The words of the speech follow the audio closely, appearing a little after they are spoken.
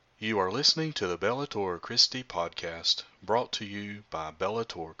You are listening to the Bellator Christi podcast, brought to you by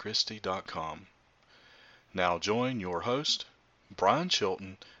bellatorchristi.com. Now join your host, Brian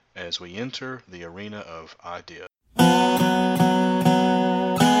Chilton, as we enter the arena of ideas.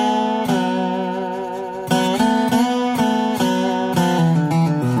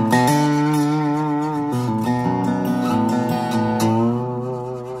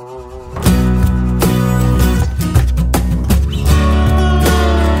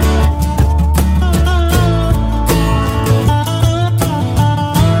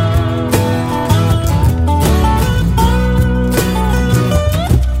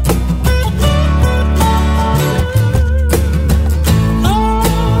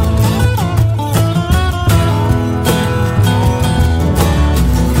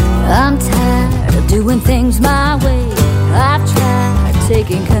 Doing things my way, I've tried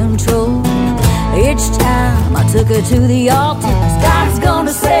taking control. Each time I took her to the altar, God's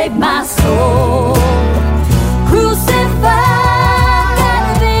gonna save my soul. Crucified,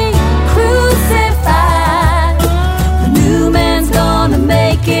 gotta be crucified. The new man's gonna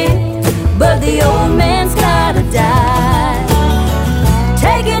make it, but the old man's gotta die.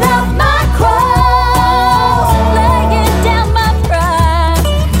 Taking up my cross, laying down my pride,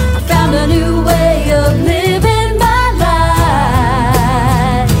 I found a new way of living my life,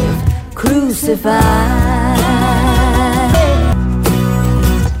 crucified.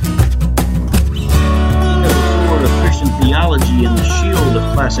 The sword of Christian theology and the shield of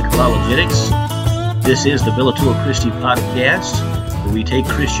classic apologetics. This is the Bellator Christi podcast, where we take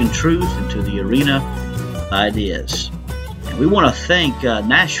Christian truth into the arena of ideas. And we want to thank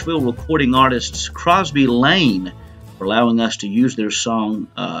Nashville recording artists Crosby Lane for allowing us to use their song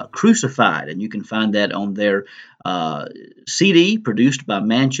Crucified, and you can find that on their CD produced by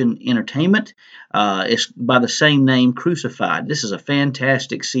Mansion Entertainment. It's by the same name, Crucified. This is a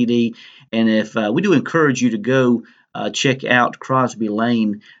fantastic CD, and if we do encourage you to go check out Crosby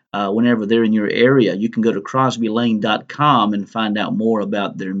Lane whenever they're in your area. You can go to crosbylane.com and find out more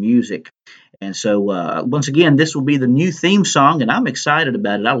about their music. And so, once again, this will be the new theme song, and I'm excited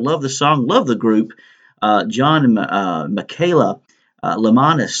about it. I love the song, love the group. John and Michaela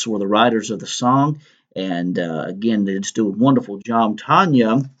Lemanis were the writers of the song, and again, they just do a wonderful job.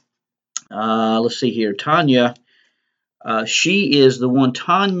 Tanya, let's see here, Tanya, she is the one,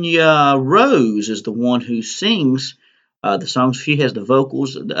 Tanya Rose is the one who sings the songs. She has the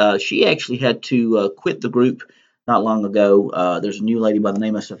vocals. She actually had to quit the group not long ago. There's a new lady by the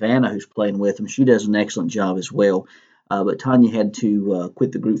name of Savannah who's playing with them. She does an excellent job as well. But Tanya had to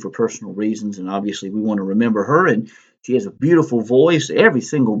quit the group for personal reasons, and obviously we want to remember her. And she has a beautiful voice. Every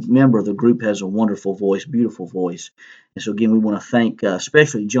single member of the group has a wonderful voice, beautiful voice. And so again, we want to thank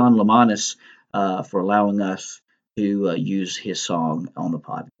especially John Lemanis for allowing us to use his song on the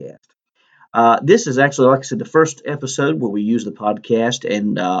podcast. This is actually, like I said, the first episode where we use the podcast,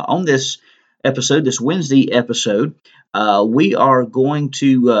 and on this episode, this Wednesday episode, we are going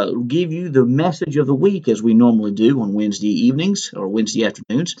to give you the message of the week as we normally do on Wednesday evenings or Wednesday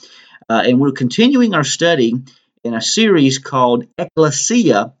afternoons. And we're continuing our study in a series called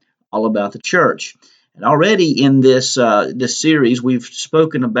Ecclesia, all about the church. And already in this series, we've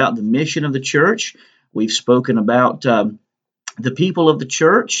spoken about the mission of the church. We've spoken about the people of the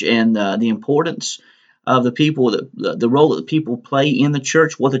church and the importance of the people, the role that the people play in the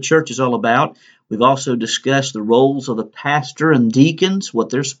church, what the church is all about. We've also discussed the roles of the pastor and deacons, what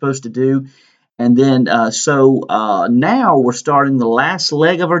they're supposed to do. And then, now we're starting the last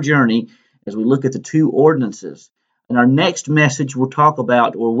leg of our journey as we look at the two ordinances. In our next message, we'll talk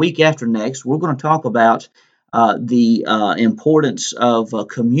about, or week after next, we're going to talk about the importance of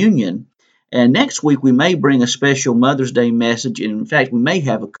communion. And next week, we may bring a special Mother's Day message. And in fact, we may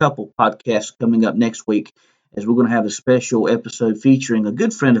have a couple podcasts coming up next week, as we're going to have a special episode featuring a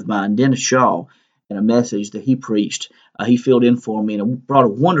good friend of mine, Dennis Shaw, and a message that he preached. He filled in for me and brought a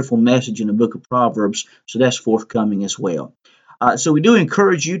wonderful message in the book of Proverbs. So that's forthcoming as well. So we do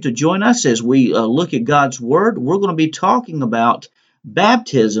encourage you to join us as we look at God's Word. We're going to be talking about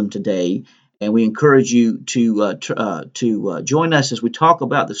baptism today. And we encourage you to join us as we talk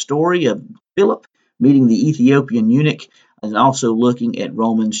about the story of Philip meeting the Ethiopian eunuch, and also looking at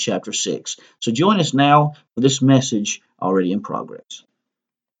Romans chapter 6. So join us now for this message already in progress.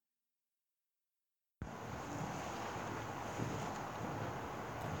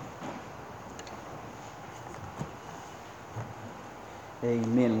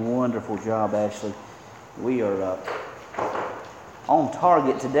 Amen. Wonderful job, Ashley. We are on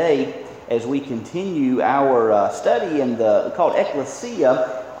target today as we continue our study in called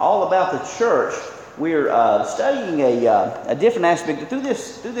Ecclesia, all about the church. We're studying a different aspect. Through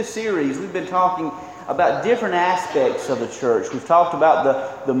this series, we've been talking about different aspects of the church. We've talked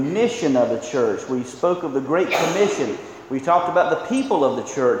about the mission of the church. We spoke of the Great Commission. We talked about the people of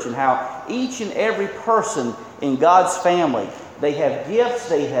the church and how each and every person in God's family, they have gifts,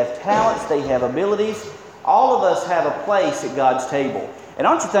 they have talents, they have abilities. All of us have a place at God's table. And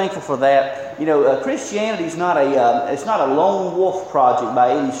aren't you thankful for that? You know, Christianity is not a lone wolf project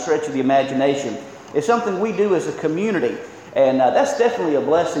by any stretch of the imagination. It's something we do as a community. And that's definitely a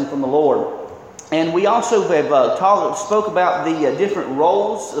blessing from the Lord. And we also have spoke about the different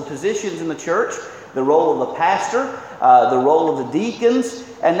roles, the positions in the church, the role of the pastor, the role of the deacons.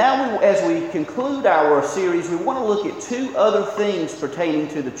 And now as we conclude our series, we want to look at two other things pertaining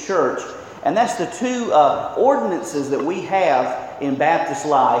to the church. And that's the two ordinances that we have in Baptist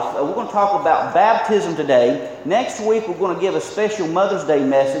life. We're going to talk about baptism today. Next week, we're going to give a special Mother's Day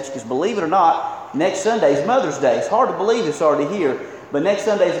message, because believe it or not, next Sunday is Mother's Day. It's hard to believe it's already here. But next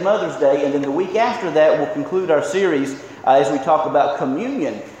Sunday is Mother's Day, and then the week after that, we'll conclude our series as we talk about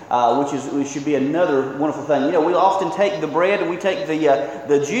communion, which should be another wonderful thing. You know, we often take the bread and we take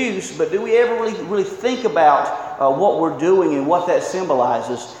the juice, but do we ever really think about what we're doing and what that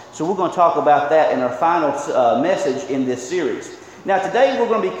symbolizes? So we're going to talk about that in our final message in this series. Now today we're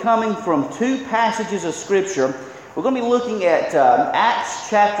going to be coming from two passages of Scripture. We're going to be looking at Acts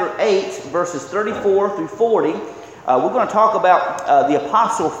chapter 8, verses 34 through 40. We're going to talk about the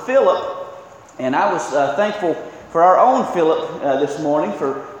Apostle Philip, and I was thankful for our own Philip this morning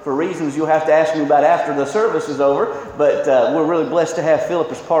for reasons you'll have to ask me about after the service is over. But we're really blessed to have Philip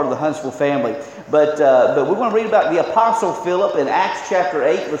as part of the Huntsville family. But we're going to read about the Apostle Philip in Acts chapter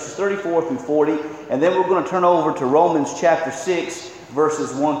 8, verses 34 through 40. And then we're going to turn over to Romans chapter 6,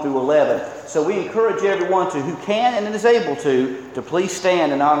 verses 1 through 11. So we encourage everyone who can and is able to please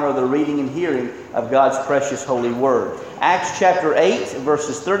stand in honor of the reading and hearing of God's precious holy word. Acts chapter 8,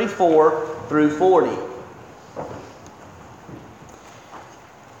 verses 34 through 40.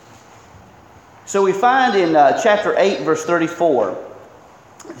 So we find in chapter 8, verse 34,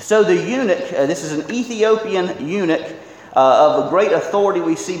 so the eunuch, this is an Ethiopian eunuch of a great authority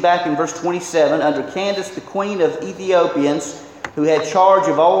we see back in verse 27, under Candace, the queen of Ethiopians, who had charge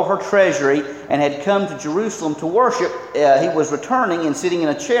of all her treasury and had come to Jerusalem to worship. He was returning and sitting in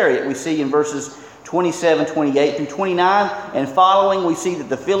a chariot. We see in verses 27, 28 through 29 and following, we see that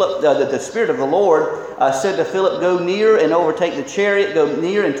the Spirit of the Lord said to Philip, "Go near and overtake the chariot. Go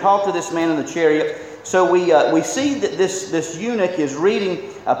near and talk to this man in the chariot." So we see that this eunuch is reading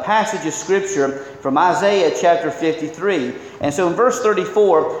a passage of Scripture from Isaiah chapter 53. And so in verse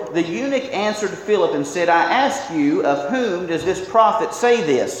 34, the eunuch answered Philip and said, "I ask you, of whom does this prophet say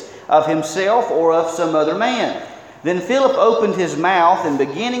this? Of himself or of some other man?" Then Philip opened his mouth and,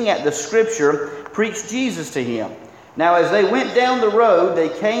 beginning at the Scripture, preached Jesus to him. Now as they went down the road, they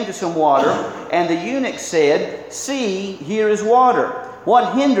came to some water, and the eunuch said, "See, here is water.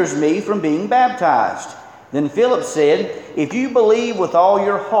 What hinders me from being baptized?" Then Philip said, "If you believe with all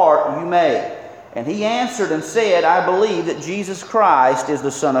your heart, you may." And he answered and said, "I believe that Jesus Christ is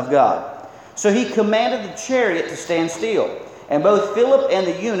the Son of God." So he commanded the chariot to stand still. And both Philip and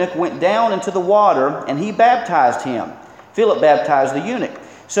the eunuch went down into the water, and he baptized him. Philip baptized the eunuch.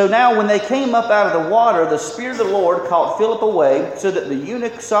 So now when they came up out of the water, the Spirit of the Lord caught Philip away, so that the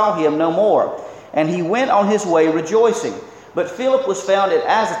eunuch saw him no more. And he went on his way rejoicing. But Philip was found at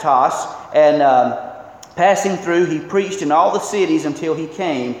Azotus, and passing through, he preached in all the cities until he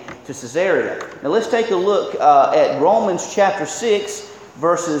came to Caesarea. Now let's take a look at Romans chapter 6,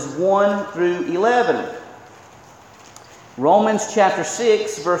 verses 1 through 11. Romans chapter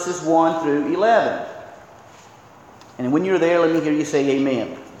 6, verses 1 through 11. And when you're there, let me hear you say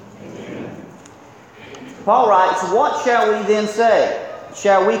amen. Amen. Paul writes, "What shall we then say?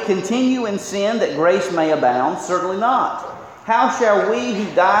 Shall we continue in sin that grace may abound? Certainly not. How shall we who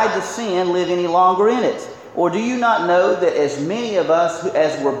died to sin live any longer in it? Or do you not know that as many of us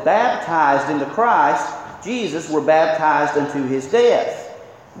as were baptized into Christ, Jesus, were baptized unto his death?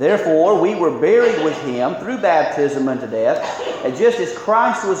 Therefore we were buried with him through baptism unto death, and just as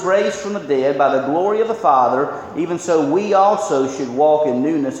Christ was raised from the dead by the glory of the Father, even so we also should walk in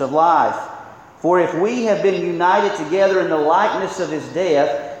newness of life. For if we have been united together in the likeness of his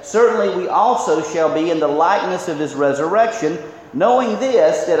death, certainly we also shall be in the likeness of his resurrection, knowing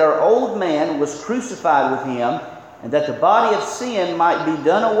this, that our old man was crucified with him, and that the body of sin might be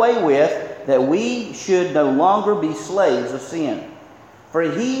done away with, that we should no longer be slaves of sin. For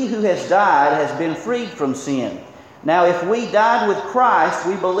he who has died has been freed from sin. Now if we died with Christ,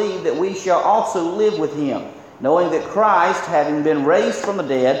 we believe that we shall also live with him, knowing that Christ, having been raised from the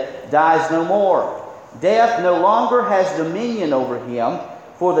dead, dies no more. Death no longer has dominion over him,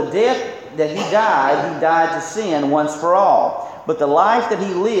 for the death that he died to sin once for all. But the life that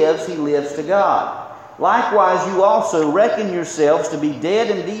he lives to God. Likewise, you also reckon yourselves to be dead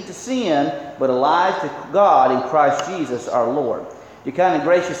indeed to sin, but alive to God in Christ Jesus our Lord. Dear kind and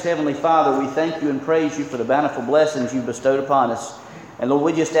gracious Heavenly Father, we thank you and praise you for the bountiful blessings you bestowed upon us. And Lord,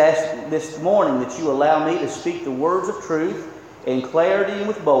 we just ask this morning that you allow me to speak the words of truth in clarity and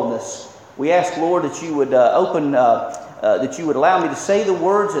with boldness. We ask, Lord, that you would that you would allow me to say the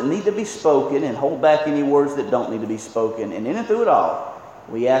words that need to be spoken and hold back any words that don't need to be spoken. And in and through it all,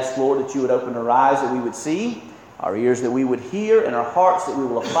 we ask, Lord, that you would open our eyes that we would see, our ears that we would hear, and our hearts that we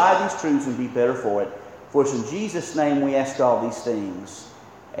will apply these truths and be better for it. For it's in Jesus' name we ask all these things.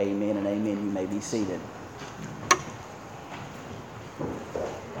 Amen and amen. You may be seated.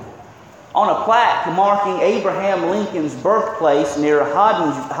 On a plaque marking Abraham Lincoln's birthplace near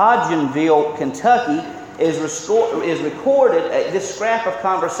Hodgenville, Kentucky, is recorded this scrap of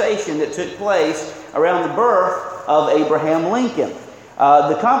conversation that took place around the birth of Abraham Lincoln.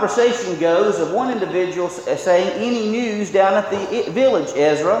 The conversation goes of one individual saying, "Any news down at the village,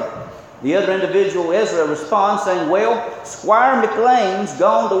 Ezra?" The other individual, Ezra, responds saying, "Well, Squire McLean's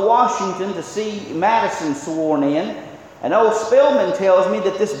gone to Washington to see Madison sworn in. And old Spellman tells me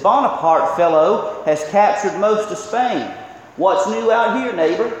that this Bonaparte fellow has captured most of Spain. What's new out here,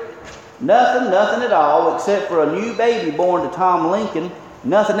 neighbor?" Nothing at all, except for a new baby born to Tom Lincoln.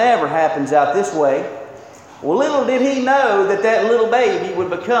 Nothing ever happens out this way." Well, little did he know that that little baby would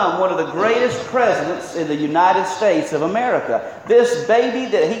become one of the greatest presidents in the United States of America. This baby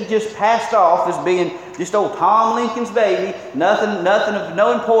that he just passed off as being just old Tom Lincoln's baby, nothing of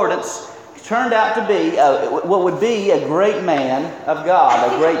no importance, turned out to be what would be a great man of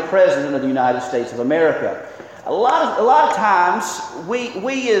God, a great president of the United States of America. A lot of times we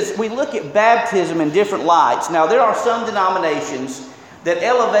look at baptism in different lights. Now, there are some denominations that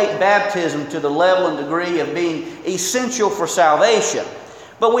elevate baptism to the level and degree of being essential for salvation.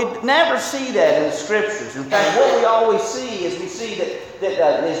 But we never see that in the Scriptures. In fact, what we always see is we see that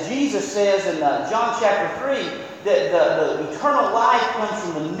as Jesus says in John chapter 3, that the eternal life comes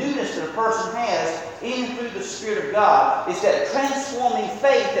from the newness that a person has in and through the Spirit of God. It's that transforming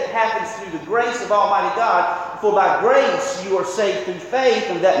faith that happens through the grace of Almighty God. For by grace you are saved through faith,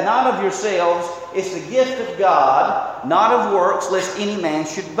 and that not of yourselves, it's the gift of God, not of works, lest any man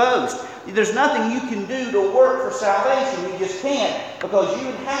should boast. There's nothing you can do to work for salvation. You just can't, because you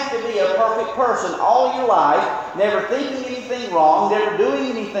would have to be a perfect person all your life, never thinking anything wrong, never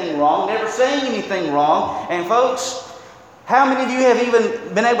doing anything wrong, never saying anything wrong. And folks, how many of you have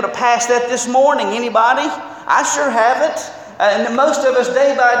even been able to pass that this morning? Anybody? I sure haven't. And most of us,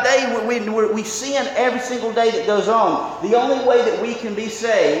 day by day, we sin every single day that goes on. The only way that we can be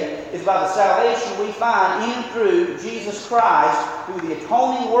saved is by the salvation we find in and through Jesus Christ, through the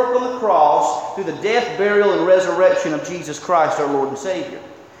atoning work on the cross, through the death, burial, and resurrection of Jesus Christ, our Lord and Savior.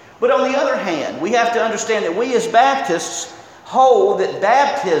 But on the other hand, we have to understand that we as Baptists hold that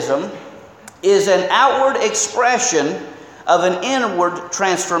baptism is an outward expression of an inward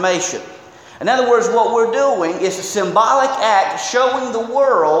transformation. In other words, what we're doing is a symbolic act showing the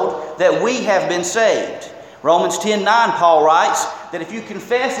world that we have been saved. Romans 10:9, Paul writes that if you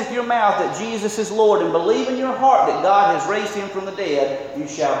confess with your mouth that Jesus is Lord and believe in your heart that God has raised him from the dead, you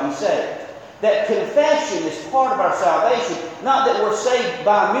shall be saved. That confession is part of our salvation. Not that we're saved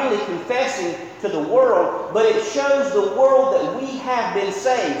by merely confessing to the world, but it shows the world that we have been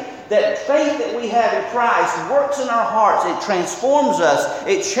saved. That faith that we have in Christ works in our hearts. It transforms us.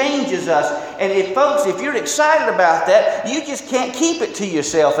 It changes us. And if you're excited about that, you just can't keep it to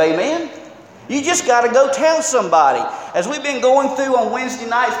yourself. Amen? You just got to go tell somebody. As we've been going through on Wednesday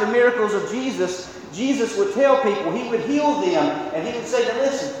nights the miracles of Jesus, Jesus would tell people, he would heal them, and he would say, "Now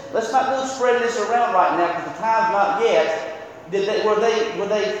listen, let's not go spreading this around right now because the time's not yet." Were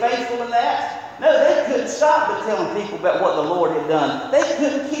they faithful in that? No, they couldn't stop but telling people about what the Lord had done. They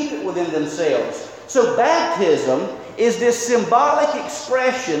couldn't keep it within themselves. So baptism is this symbolic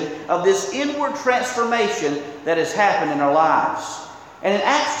expression of this inward transformation that has happened in our lives. And in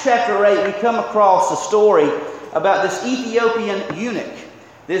Acts chapter 8, we come across a story about this Ethiopian eunuch.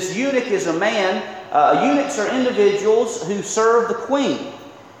 This eunuch is a man. Eunuchs are individuals who serve the queen.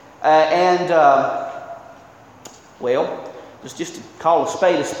 Just to call a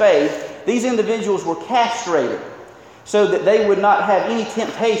spade, these individuals were castrated so that they would not have any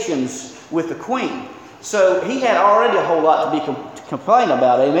temptations with the queen. So he had already a whole lot to be complaining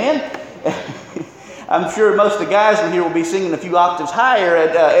about, amen? I'm sure most of the guys in here will be singing a few octaves higher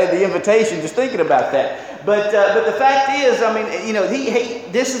at the invitation just thinking about that. But the fact is, I mean, you know,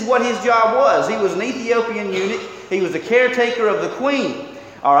 this is what his job was. He was an Ethiopian eunuch. He was the caretaker of the queen.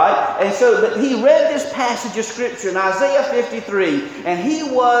 All right? And so, but he read this passage of Scripture in Isaiah 53, and he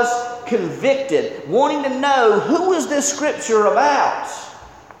was convicted, wanting to know who is this Scripture about.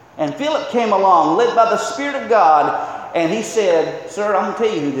 And Philip came along, led by the Spirit of God, and he said, "Sir, I'm going to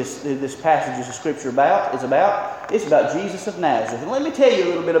tell you who this passage of Scripture is about. It's about Jesus of Nazareth. And let me tell you a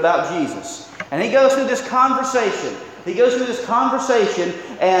little bit about Jesus." And he goes through this conversation.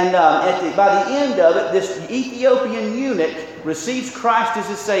 And by the end of it, this Ethiopian eunuch receives Christ as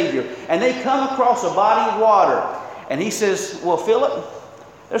his Savior. And they come across a body of water. And he says, "Well, Philip,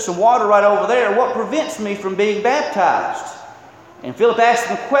 there's some water right over there. What prevents me from being baptized?" And Philip asks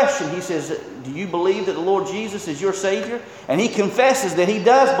him a question. He says, "Do you believe that the Lord Jesus is your Savior?" And he confesses that he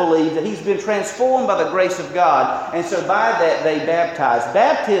does believe, that he's been transformed by the grace of God. And so by that, they baptize.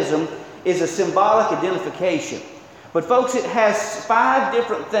 Baptism is a symbolic identification. But folks, it has 5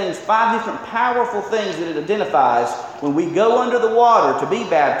 different things, 5 different powerful things that it identifies when we go under the water to be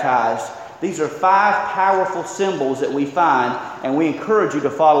baptized. These are 5 powerful symbols that we find, and we encourage you to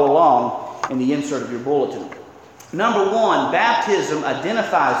follow along in the insert of your bulletin. Number 1, baptism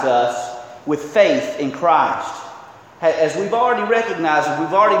identifies us with faith in Christ. As we've already recognized, as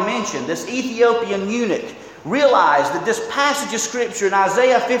we've already mentioned, this Ethiopian eunuch realized that this passage of Scripture in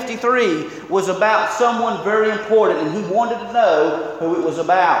Isaiah 53 was about someone very important, and he wanted to know who it was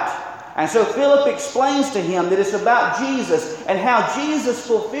about. And so Philip explains to him that it's about Jesus and how Jesus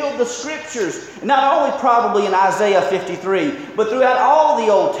fulfilled the Scriptures, not only probably in Isaiah 53, but throughout all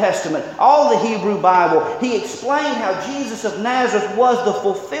the Old Testament, all the Hebrew Bible. He explained how Jesus of Nazareth was the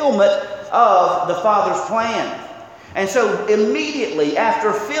fulfillment of the Father's plan. And so immediately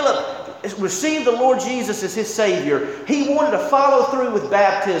after Philip received the Lord Jesus as his Savior, he wanted to follow through with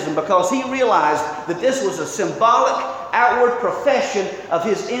baptism because he realized that this was a symbolic outward profession of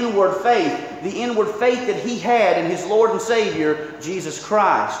his inward faith, the inward faith that he had in his Lord and Savior, Jesus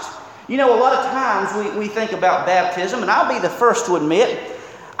Christ. You know, a lot of times we think about baptism, and I'll be the first to admit,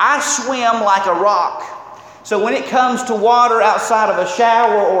 I swim like a rock. So when it comes to water outside of a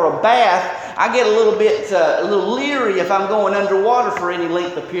shower or a bath, I get a little leery if I'm going underwater for any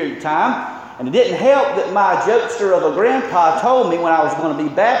length of period of time. And it didn't help that my jokester of a grandpa told me when I was going to be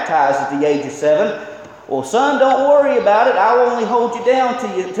baptized at the age of 7, "Well, son, don't worry about it. I'll only hold you down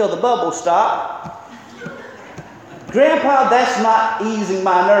till the bubbles stop." Grandpa, that's not easing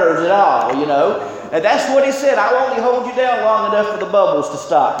my nerves at all, you know. And that's what he said. "I'll only hold you down long enough for the bubbles to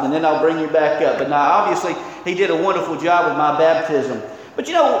stop, and then I'll bring you back up." But now, obviously, he did a wonderful job with my baptism. But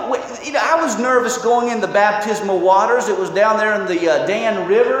you know, I was nervous going in the baptismal waters. It was down there in the Dan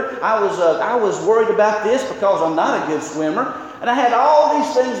River. I was worried about this because I'm not a good swimmer. And I had all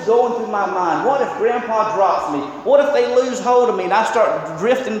these things going through my mind. What if Grandpa drops me? What if they lose hold of me and I start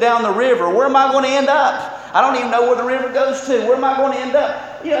drifting down the river? Where am I going to end up? I don't even know where the river goes to. Where am I going to end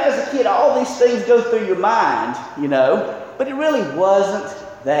up? You know, as a kid, all these things go through your mind, you know. But it really wasn't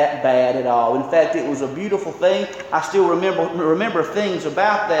that bad at all. In fact, it was a beautiful thing. I still remember things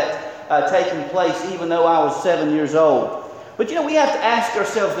about that taking place even though I was 7 years old. But you know, we have to ask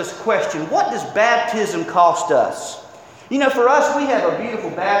ourselves this question: what does baptism cost us? You know, for us, we have a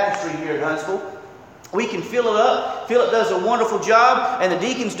beautiful baptistry here at Huntsville. We can fill it up. Philip does a wonderful job, and the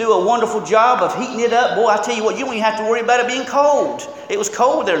deacons do a wonderful job of heating it up. Boy, I tell you what, you don't even have to worry about it being cold. It was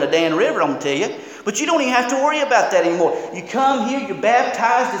cold there in the Dan River, I'm going to tell you. But you don't even have to worry about that anymore. You come here, you're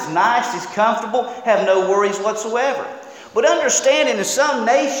baptized, it's nice, it's comfortable, have no worries whatsoever. But understanding in some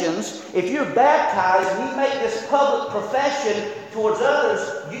nations, if you're baptized and you make this public profession towards others,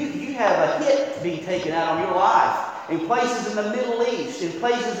 you have a hit being taken out on your life. In places in the Middle East, in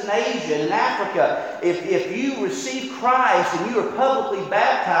places in Asia, in Africa, if you receive Christ and you are publicly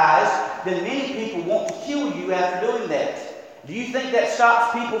baptized, then many people want to kill you after doing that. Do you think that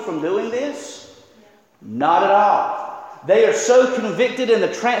stops people from doing this? Not at all. They are so convicted in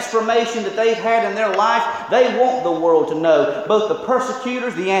the transformation that they've had in their life, they want the world to know. Both the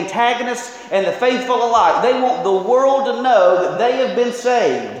persecutors, the antagonists, and the faithful alike. They want the world to know that they have been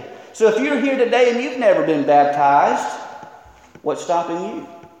saved. So if you're here today and you've never been baptized, what's stopping you?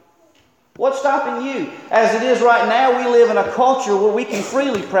 What's stopping you? As it is right now, we live in a culture where we can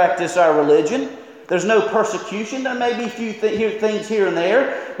freely practice our religion. There's no persecution. There may be a few things here and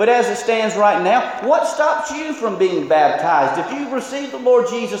there. But as it stands right now, what stops you from being baptized? If you've received the Lord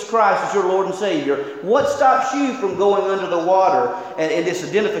Jesus Christ as your Lord and Savior, what stops you from going under the water and this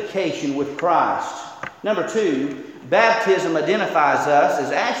identification with Christ? Number 2, baptism identifies us,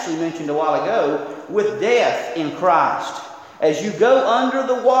 as Ashley mentioned a while ago, with death in Christ. As you go under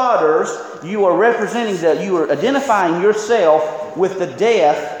the waters, you are you are identifying yourself with the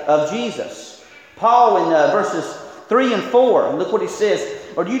death of Jesus. Paul in verses 3 and 4, look what he says.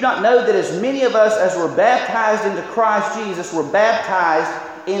 Or do you not know that as many of us as were baptized into Christ Jesus were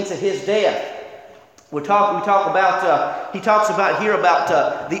baptized into his death? He talks about here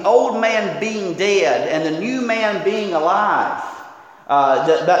about the old man being dead and the new man being alive.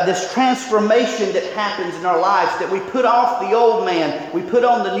 About this transformation that happens in our lives, that we put off the old man, we put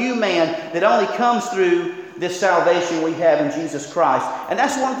on the new man that only comes through this salvation we have in Jesus Christ. And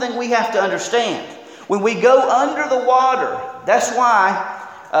that's one thing we have to understand. When we go under the water, that's why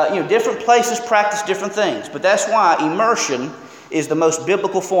different places practice different things, but that's why immersion is the most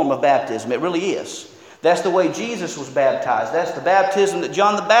biblical form of baptism. It really is. That's the way Jesus was baptized. That's the baptism that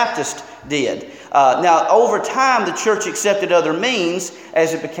John the Baptist did. Now, over time, the church accepted other means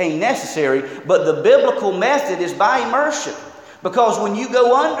as it became necessary, but the biblical method is by immersion. Because when you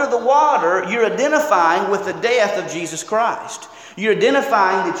go under the water, you're identifying with the death of Jesus Christ. You're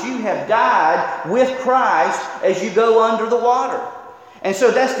identifying that you have died with Christ as you go under the water. And so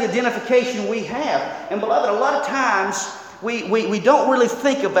that's the identification we have. And beloved, a lot of times we don't really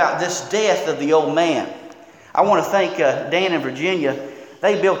think about this death of the old man. I want to thank Dan in Virginia.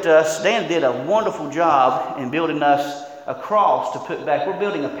 Dan did a wonderful job in building us a cross to put back. We're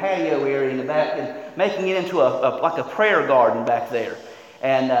building a patio area in the back and making it into like a prayer garden back there.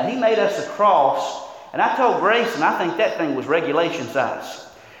 And he made us a cross. And I told Grayson, I think that thing was regulation size.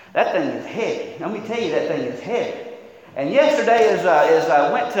 That thing is heavy. Let me tell you, that thing is heavy. And yesterday, as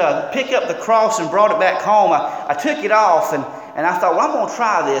I went to pick up the cross and brought it back home, I took it off and I thought, well, I'm going to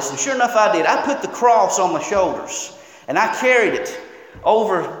try this. And sure enough, I did. I put the cross on my shoulders and I carried it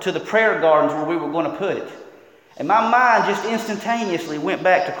over to the prayer gardens where we were going to put it. And my mind just instantaneously went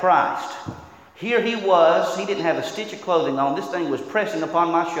back to Christ. Here he was. He didn't have a stitch of clothing on. This thing was pressing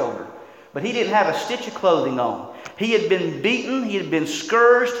upon my shoulder. But he didn't have a stitch of clothing on. He had been beaten. He had been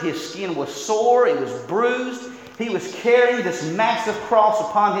scourged. His skin was sore. It was bruised. He was carrying this massive cross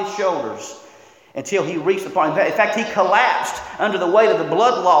upon his shoulders until he reached the point. In fact, he collapsed under the weight of the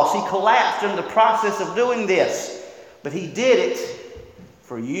blood loss. He collapsed in the process of doing this. But he did it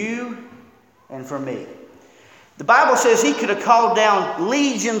for you and for me. The Bible says he could have called down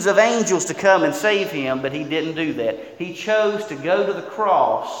legions of angels to come and save him, but he didn't do that. He chose to go to the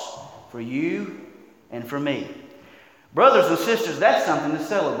cross for you and for me. Brothers and sisters, that's something to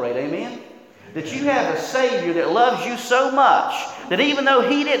celebrate, amen? That you have a Savior that loves you so much that even though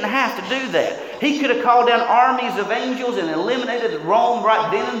he didn't have to do that, he could have called down armies of angels and eliminated Rome right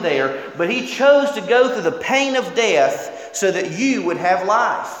then and there, but he chose to go through the pain of death so that you would have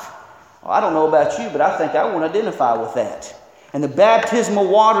life. Well, I don't know about you, but I think I want to identify with that. And the baptismal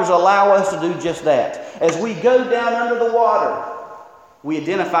waters allow us to do just that. As we go down under the water, we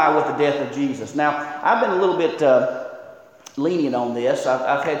identify with the death of Jesus. Now, I've been a little bit lenient on this.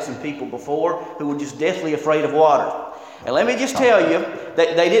 I've had some people before who were just deathly afraid of water. And let me just tell you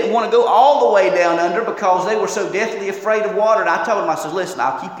that they didn't want to go all the way down under because they were so deathly afraid of water. And I told them, I said, listen,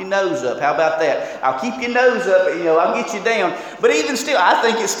 I'll keep your nose up. How about that? I'll keep your nose up, I'll get you down. But even still, I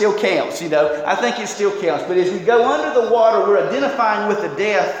think it still counts, I think it still counts. But as we go under the water, we're identifying with the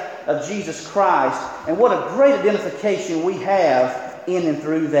death of Jesus Christ. And what a great identification we have in and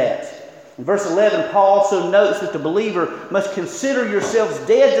through that. In verse 11, Paul also notes that the believer must consider yourselves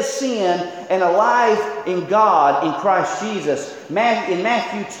dead to sin and alive in God in Christ Jesus. In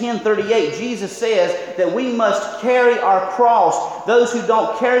Matthew 10:38, Jesus says that we must carry our cross. Those who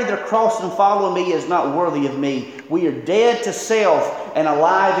don't carry their cross and follow me is not worthy of me. We are dead to self and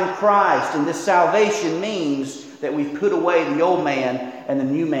alive in Christ. And this salvation means that we've put away the old man and the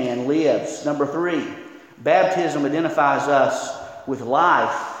new man lives. Number 3, baptism identifies us with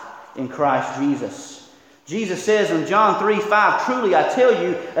life in Christ Jesus. Jesus says in John 3:5, truly I tell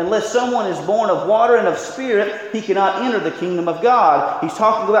you, unless someone is born of water and of spirit, he cannot enter the kingdom of God. He's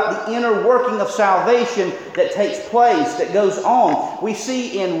talking about the inner working of salvation that takes place, that goes on. We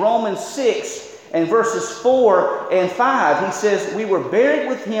see in Romans 6 and verses 4 and 5, he says, we were buried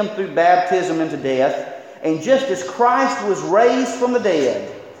with him through baptism into death, and just as Christ was raised from the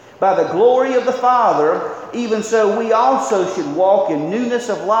dead by the glory of the Father, even so we also should walk in newness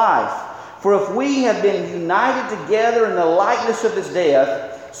of life. For if we have been united together in the likeness of his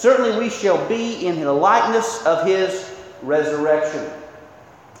death, certainly we shall be in the likeness of his resurrection.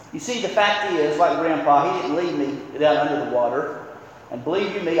 You see, the fact is, like Grandpa, he didn't leave me down under the water. And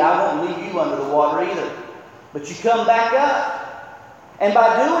believe you me, I won't leave you under the water either. But you come back up. And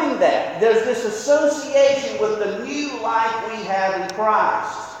by doing that, there's this association with the new life we have in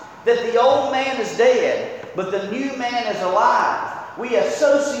Christ. that the old man is dead, but the new man is alive. We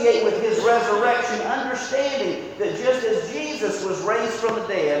associate with his resurrection, understanding that just as Jesus was raised from the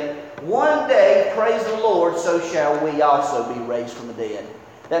dead, one day, praise the Lord, so shall we also be raised from the dead.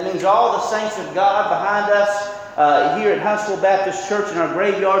 That means all the saints of God behind us here at Huntsville Baptist Church in our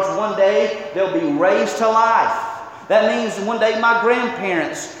graveyards, one day they'll be raised to life. That means one day my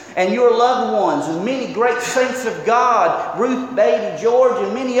grandparents and your loved ones and many great saints of God, Ruth, Beatty, George,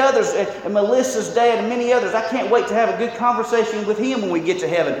 and many others, and Melissa's dad and many others. I can't wait to have a good conversation with him when we get to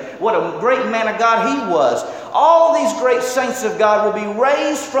heaven. What a great man of God he was. All these great saints of God will be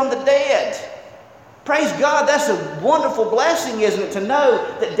raised from the dead. Praise God, that's a wonderful blessing, isn't it, to know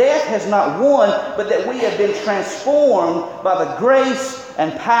that death has not won, but that we have been transformed by the grace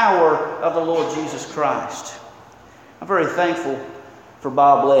and power of the Lord Jesus Christ. I'm very thankful for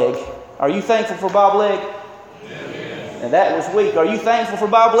Bob Legg. Are you thankful for Bob Legg? Yes. Now that was weak. Are you thankful for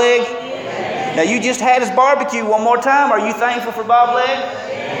Bob Legg? Yes. Now you just had his barbecue one more time. Are you thankful for Bob Legg?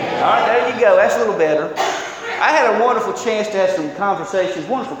 Yes. All right, there you go. That's a little better. I had a wonderful chance to have some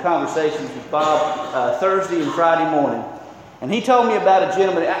wonderful conversations with Bob Thursday and Friday morning. And he told me about a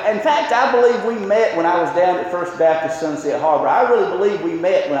gentleman. In fact, I believe we met when I was down at First Baptist Sunset Harbor. I really believe we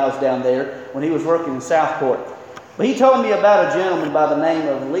met when I was down there when he was working in Southport. But he told me about a gentleman by the name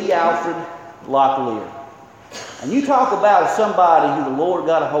of Lee Alfred Locklear. And you talk about somebody who the Lord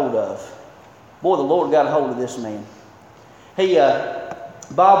got a hold of. Boy, the Lord got a hold of this man.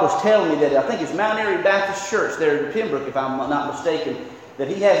 Bob was telling me that I think it's Mount Airy Baptist Church there in Pembroke, if I'm not mistaken, that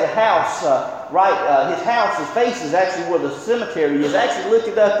he has a house his house, his face is actually where the cemetery is. I actually looked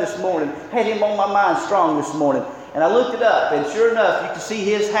it up this morning. Had him on my mind strong this morning. And I looked it up, and sure enough, you can see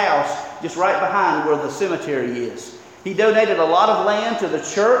his house just right behind where the cemetery is. He donated a lot of land to the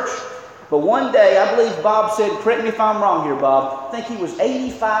church, but one day, I believe Bob said, correct me if I'm wrong here, Bob, I think he was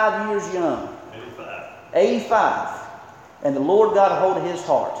 85 years young. 85. And the Lord got a hold of his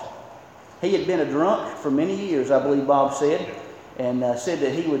heart. He had been a drunk for many years, I believe Bob said, and said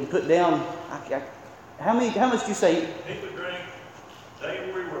that he would put down, how much did you say? He would drink, day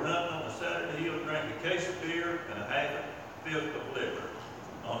we were hunting on a Saturday, he would drink a case of beer and a half a fifth of liquor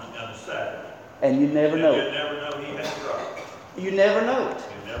on a Saturday. And you never know it. You'd never know he had a drug. You never know it.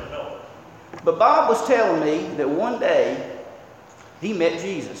 You never know it. But Bob was telling me that one day he met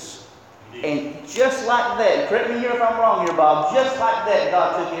Jesus. And just like that, correct me here if I'm wrong here, Bob, just like that,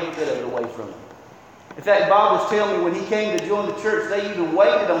 God took every bit of it away from him. In fact, Bob was telling me when he came to join the church, they even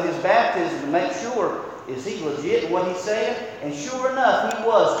waited on his baptism to make sure, is he legit in what he said? And sure enough, he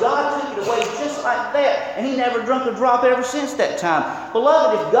was. God took it away just like that, and he never drunk a drop ever since that time.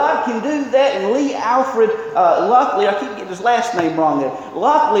 Beloved, if God can do that, and Lee Alfred Locklear, I keep getting his last name wrong there,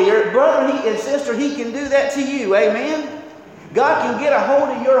 Locklear, brother and sister, he can do that to you, amen? God can get a hold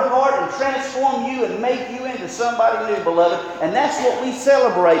of your heart and transform you and make you into somebody new, beloved. And that's what we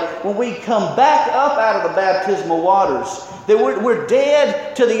celebrate when we come back up out of the baptismal waters. That we're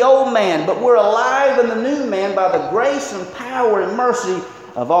dead to the old man, but we're alive in the new man by the grace and power and mercy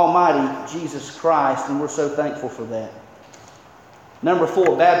of Almighty Jesus Christ. And we're so thankful for that. Number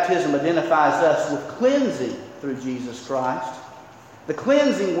 4, baptism identifies us with cleansing through Jesus Christ. The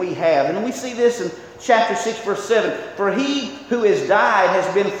cleansing we have, and we see this in chapter 6, verse 7. For he who has died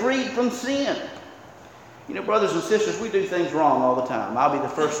has been freed from sin. You know, brothers and sisters, we do things wrong all the time. I'll be the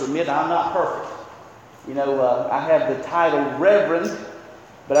first to admit I'm not perfect. You know, I have the title Reverend,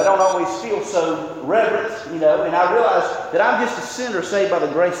 but I don't always feel so reverent, you know, and I realize that I'm just a sinner saved by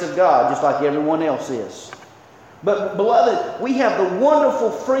the grace of God, just like everyone else is. But, beloved, we have the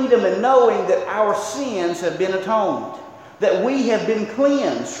wonderful freedom in knowing that our sins have been atoned, that we have been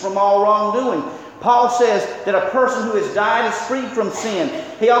cleansed from all wrongdoing. Paul says that a person who has died is freed from sin.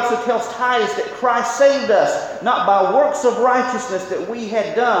 He also tells Titus that Christ saved us, not by works of righteousness that we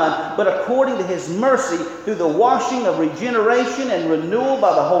had done, but according to his mercy, through the washing of regeneration and renewal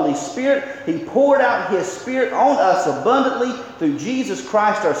by the Holy Spirit. He poured out his Spirit on us abundantly through Jesus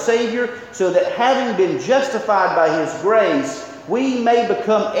Christ our Savior, so that having been justified by his grace, we may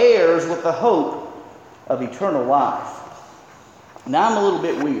become heirs with the hope of eternal life. Now I'm a little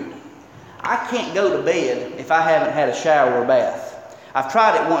bit weird. I can't go to bed if I haven't had a shower or bath. I've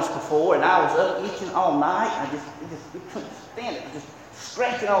tried it once before, and I was up itching all night. I just couldn't stand it. Just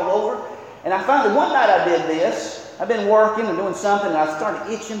scratching all over. And I finally, one night I did this. I've been working and doing something, and I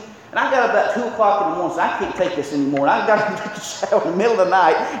started itching. And I got about 2 o'clock in the morning, so I can't take this anymore. And I got to take a shower in the middle of the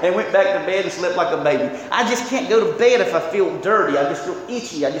night and went back to bed and slept like a baby. I just can't go to bed if I feel dirty. I just feel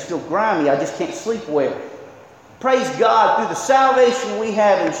itchy. I just feel grimy. I just can't sleep well. Praise God, through the salvation we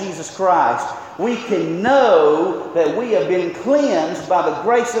have in Jesus Christ, we can know that we have been cleansed by the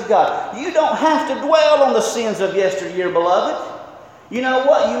grace of God. You don't have to dwell on the sins of yesteryear, beloved. You know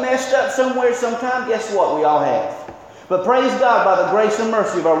what? You messed up somewhere sometime. Guess what? We all have. But praise God, by the grace and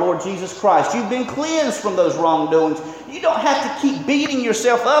mercy of our Lord Jesus Christ, you've been cleansed from those wrongdoings. You don't have to keep beating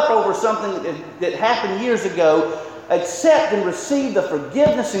yourself up over something that happened years ago. Accept and receive the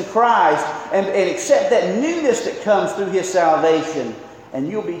forgiveness in Christ and accept that newness that comes through His salvation. And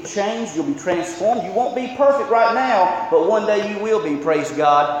you'll be changed, you'll be transformed. You won't be perfect right now, but one day you will be, praise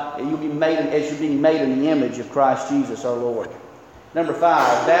God. And you'll be made as you're being made in the image of Christ Jesus our Lord. Number 5,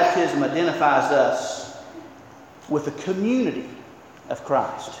 baptism identifies us with the community of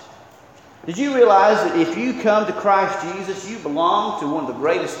Christ. Did you realize that if you come to Christ Jesus, you belong to one of the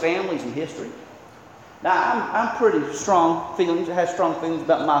greatest families in history? Now, I'm pretty strong feelings. I have strong feelings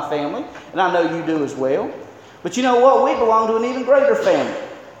about my family, and I know you do as well. But you know what? We belong to an even greater family.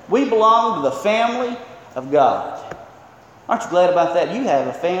 We belong to the family of God. Aren't you glad about that? You have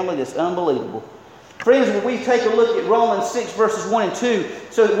a family that's unbelievable. Friends, when we take a look at Romans 6, verses 1 and 2,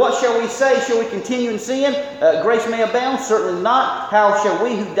 so what shall we say? Shall we continue in sin? Grace may abound? Certainly not. How shall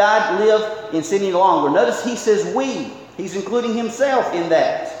we who died live in sin any longer? Notice he says we. He's including himself in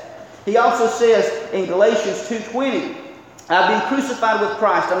that. He also says in Galatians 2:20, I've been crucified with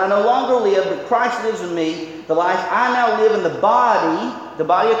Christ, and I no longer live, but Christ lives in me. The life I now live in the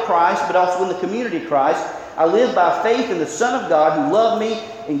body of Christ, but also in the community of Christ. I live by faith in the Son of God who loved me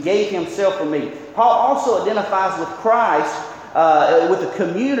and gave himself for me. Paul also identifies with Christ, with the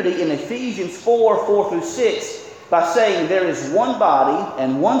community in Ephesians 4 through 6, by saying there is one body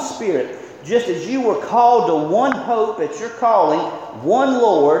and one Spirit, just as you were called to one hope at your calling, one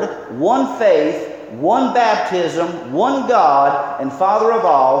Lord, one faith, one baptism, one God and Father of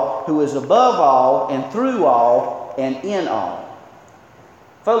all, who is above all and through all and in all.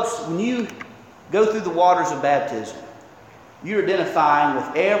 Folks, when you go through the waters of baptism, you're identifying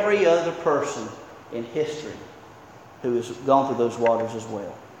with every other person in history who has gone through those waters as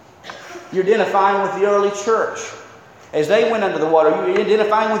well. You're identifying with the early church as they went under the water. You're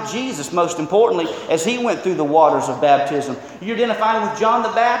identifying with Jesus, most importantly, as he went through the waters of baptism. You're identifying with John the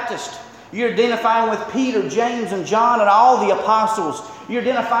Baptist. You're identifying with Peter, James, and John and all the apostles. You're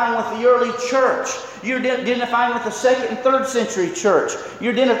identifying with the early church. You're identifying with the 2nd and 3rd century church.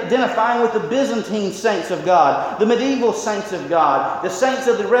 You're identifying with the Byzantine saints of God, the medieval saints of God, the saints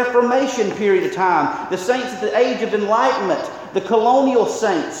of the Reformation period of time, the saints of the Age of Enlightenment, the colonial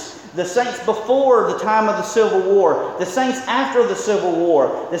saints, the saints before the time of the Civil War, the saints after the Civil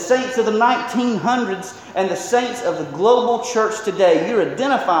War, the saints of the 1900s, and the saints of the global church today. You're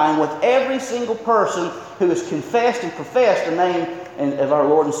identifying with every single person who has confessed and professed the name of our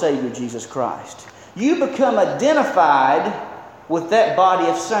Lord and Savior Jesus Christ. You become identified with that body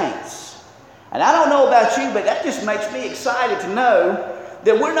of saints. And I don't know about you, but that just makes me excited to know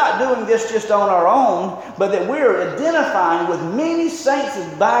that we're not doing this just on our own, but that we're identifying with many saints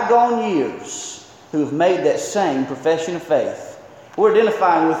of bygone years who have made that same profession of faith. We're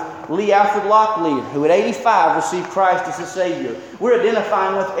identifying with Lee Alfred Locklear, who at 85 received Christ as his Savior. We're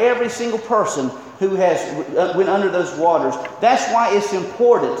identifying with every single person who has went under those waters. That's why it's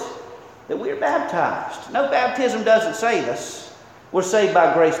important that we're baptized. No, baptism doesn't save us. We're saved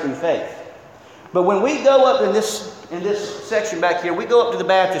by grace through faith. But when we go up in this section back here, we go up to the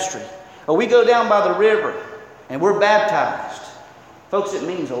baptistry, or we go down by the river, and we're baptized. Folks, it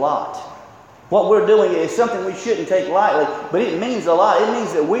means a lot. What we're doing is something we shouldn't take lightly, but it means a lot. It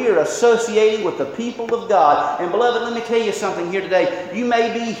means that we are associated with the people of God. And beloved, let me tell you something here today. You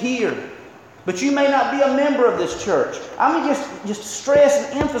may be here, but you may not be a member of this church. I'm going to just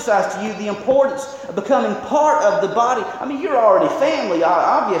stress and emphasize to you the importance of becoming part of the body. I mean, you're already family,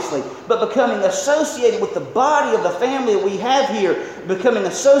 obviously, but becoming associated with the body of the family that we have here, becoming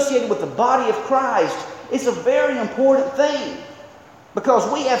associated with the body of Christ, it's a very important thing,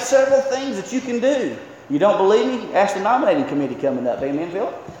 because we have several things that you can do. You don't believe me? Ask the nominating committee coming up. Amen,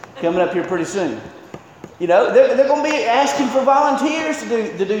 Philip? Coming up here pretty soon. You know, they're going to be asking for volunteers to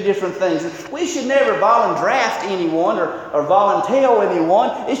do different things. We should never draft anyone or volunteer anyone.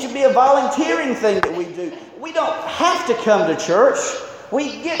 It should be a volunteering thing that we do. We don't have to come to church.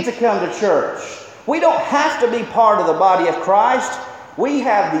 We get to come to church. We don't have to be part of the body of Christ. We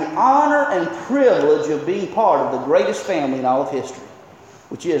have the honor and privilege of being part of the greatest family in all of history,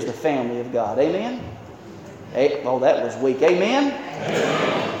 which is the family of God. Amen? Oh, that was weak. Amen?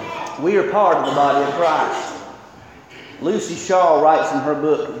 Amen. We are part of the body of Christ. Lucy Shaw writes in her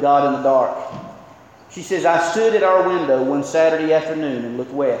book, God in the Dark. She says, I stood at our window one Saturday afternoon and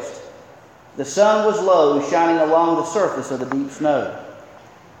looked west. The sun was low, shining along the surface of the deep snow.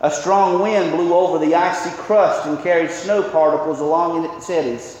 A strong wind blew over the icy crust and carried snow particles along its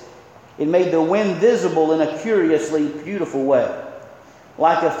eddies. It made the wind visible in a curiously beautiful way.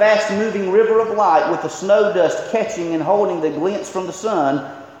 Like a fast-moving river of light with the snow dust catching and holding the glints from the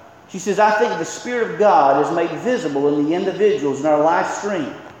sun, she says, I think the Spirit of God is made visible in the individuals in our life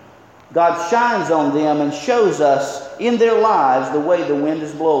stream. God shines on them and shows us in their lives the way the wind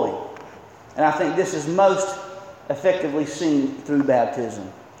is blowing. And I think this is most effectively seen through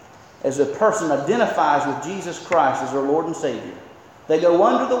baptism. As a person identifies with Jesus Christ as their Lord and Savior, they go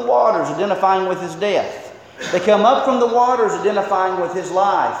under the waters identifying with His death. They come up from the waters identifying with His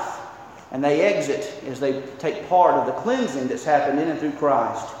life. And they exit as they take part of the cleansing that's happened in and through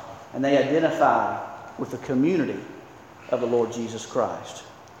Christ. And they identify with the community of the Lord Jesus Christ.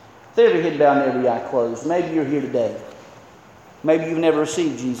 With every head bowed and every eye closed, maybe you're here today. Maybe you've never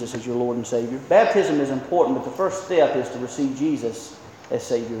received Jesus as your Lord and Savior. Baptism is important, but the first step is to receive Jesus as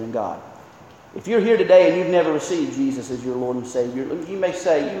Savior and God. If you're here today and you've never received Jesus as your Lord and Savior, you may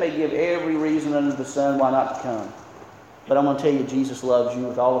give every reason under the sun why not to come. But I'm going to tell you, Jesus loves you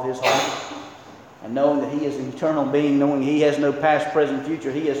with all of His heart. And knowing that He is an eternal being, knowing He has no past, present,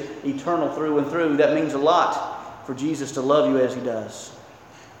 future, He is eternal through and through, that means a lot for Jesus to love you as He does.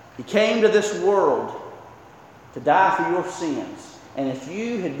 He came to this world to die for your sins. And if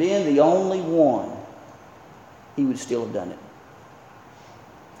you had been the only one, He would still have done it.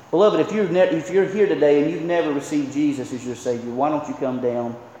 Beloved, if you're here today and you've never received Jesus as your Savior, why don't you come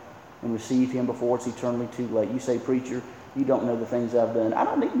down and receive Him before it's eternally too late? You say, preacher, you don't know the things I've done. I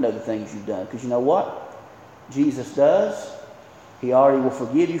don't need to know the things you've done, because you know what? Jesus does. He already will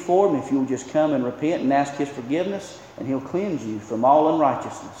forgive you for them if you'll just come and repent and ask His forgiveness, and He'll cleanse you from all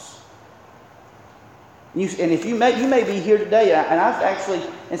unrighteousness. And if you may be here today, and I've actually,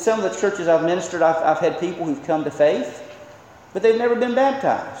 in some of the churches I've ministered, I've had people who've come to faith, but they've never been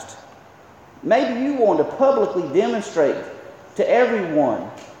baptized. Maybe you want to publicly demonstrate to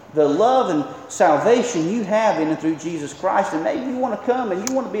everyone the love and salvation you have in and through Jesus Christ, and maybe you want to come and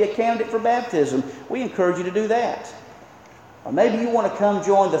you want to be a candidate for baptism. We encourage you to do that. Or maybe you want to come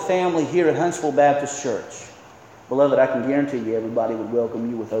join the family here at Huntsville Baptist Church. Beloved, I can guarantee you everybody would welcome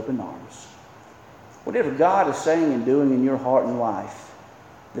you with open arms. Whatever God is saying and doing in your heart and life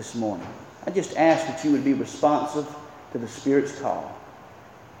this morning, I just ask that you would be responsive to the Spirit's call,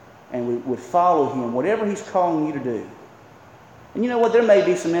 and we would follow Him, whatever He's calling you to do. And you know what? There may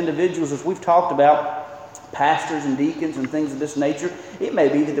be some individuals, as we've talked about, pastors and deacons and things of this nature. It may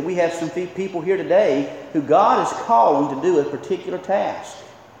be that we have some people here today who God is calling to do a particular task.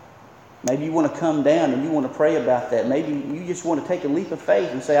 Maybe you want to come down and you want to pray about that. Maybe you just want to take a leap of faith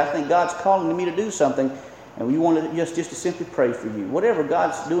and say, I think God's calling me to do something, and we want to just to simply pray for you. Whatever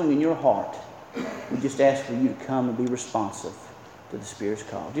God's doing in your heart, we just ask for you to come and be responsive to the Spirit's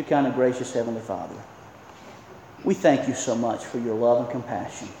call. Dear kind and gracious Heavenly Father, we thank you so much for your love and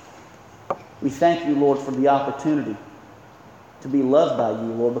compassion. We thank you, Lord, for the opportunity to be loved by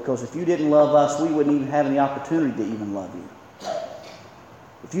you, Lord, because if you didn't love us, we wouldn't even have any opportunity to even love you.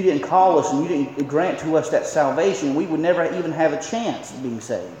 If you didn't call us and you didn't grant to us that salvation, we would never even have a chance of being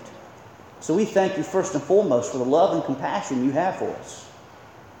saved. So we thank you first and foremost for the love and compassion you have for us.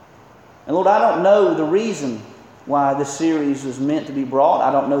 And Lord, I don't know the reason why this series was meant to be brought.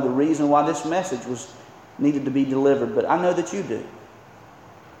 I don't know the reason why this message was needed to be delivered, but I know that you do.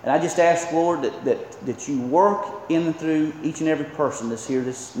 And I just ask, Lord, that you work in and through each and every person that's here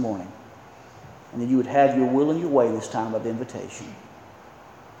this morning, and that you would have your will and your way this time of invitation.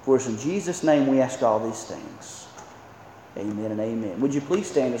 For us in Jesus' name we ask all these things. Amen and amen. Would you please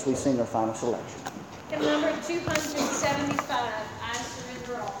stand as we sing our final selection? Hymn number 275, I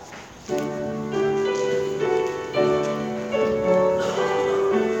Surrender All.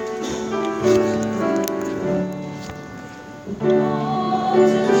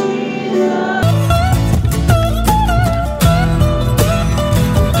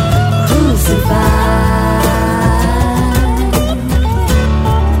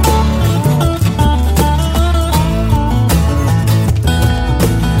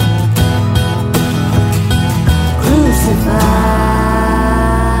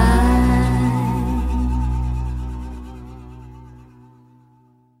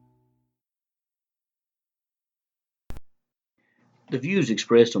 The views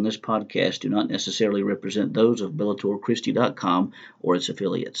expressed on this podcast do not necessarily represent those of BellatorChristi.com or its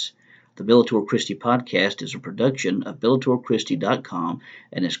affiliates. The Bellator Christi podcast is a production of BellatorChristi.com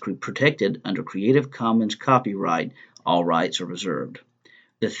and is protected under Creative Commons copyright. All rights are reserved.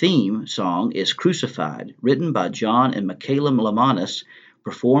 The theme song is Crucified, written by John and Michaela Lamanis,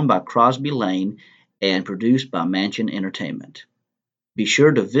 performed by Crosby Lane, and produced by Mansion Entertainment. Be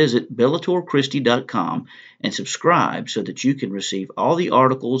sure to visit bellatorchristi.com and subscribe so that you can receive all the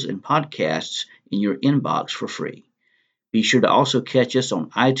articles and podcasts in your inbox for free. Be sure to also catch us on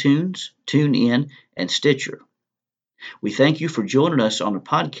iTunes, TuneIn, and Stitcher. We thank you for joining us on the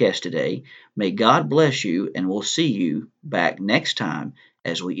podcast today. May God bless you, and we'll see you back next time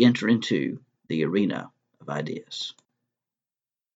as we enter into the arena of ideas.